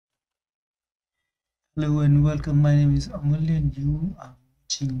Hello and welcome. My name is Amulya and you are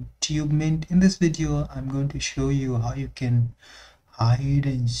watching TubeMint. In this video, I'm going to show you how you can hide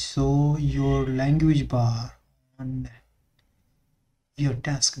and show your language bar on your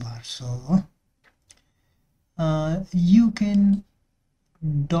taskbar. So you can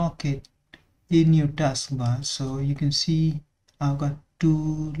dock it in your taskbar. So you can see I've got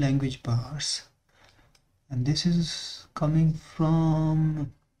two language bars, and this is coming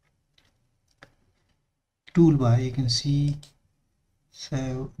from toolbar. You can see,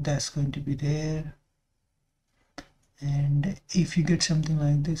 so that's going to be there. And if you get something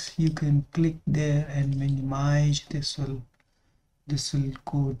like this, you can click there and minimize. This will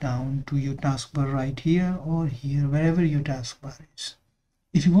go down to your taskbar right here or here, wherever your taskbar is.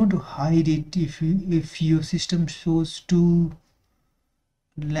 If you want to hide it, if your system shows two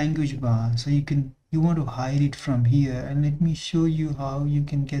language bars, so you want to hide it from here, and let me show you how you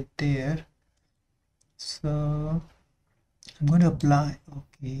can get there. So I'm going to apply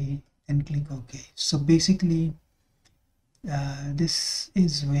OK and click OK. So basically this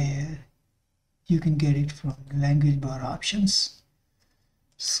is where you can get it from language bar options.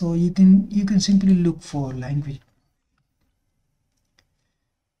 So you can simply look for language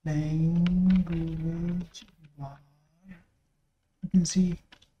bar. You can see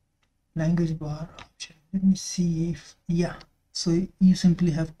language bar option. Let me see if so you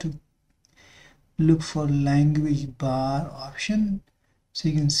simply have to look for language bar option, so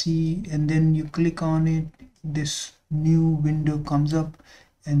you can see, and then you click on it. This new window comes up,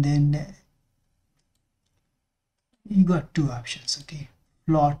 and then you got two options. Okay,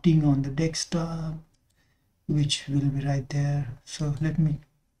 plotting on the desktop, which will be right there. So let me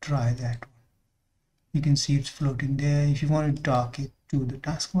try that one. You can see it's floating there. If you want to dock it to the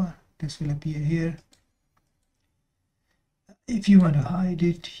taskbar, this will appear here. If you want to hide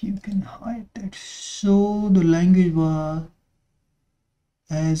it, you can hide that. So the language bar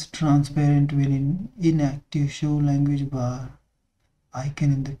as transparent when inactive. Show language bar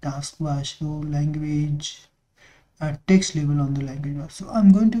icon in the taskbar. Show language text label on the language bar. So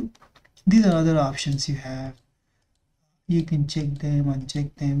I'm going to, these are other options you have. You can check them,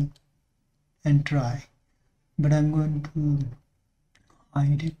 uncheck them, and try. But I'm going to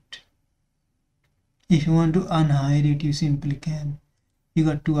hide it. If you want to unhide it, you simply can. You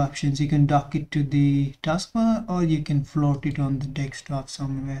got two options. You can dock it to the taskbar, or you can float it on the desktop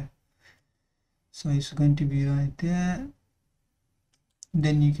somewhere. So it's going to be right there.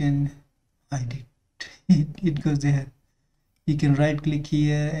 Then you can hide it. It goes there. You can right click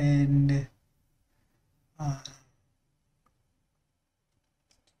here and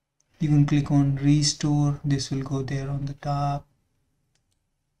you can click on restore. This will go there on the top,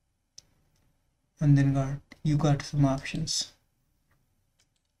 and then you got some options.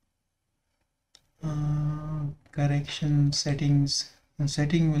 Correction, settings, and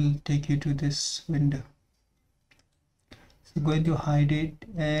setting will take you to this window. So going to hide it,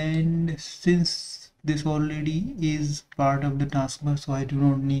 and since this already is part of the taskbar, so I do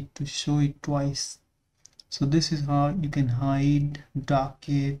not need to show it twice. So this is how you can hide, dock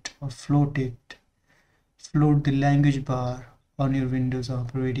it, or float it. Float the language bar on your Windows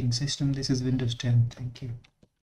operating system. This is Windows 10. Thank you.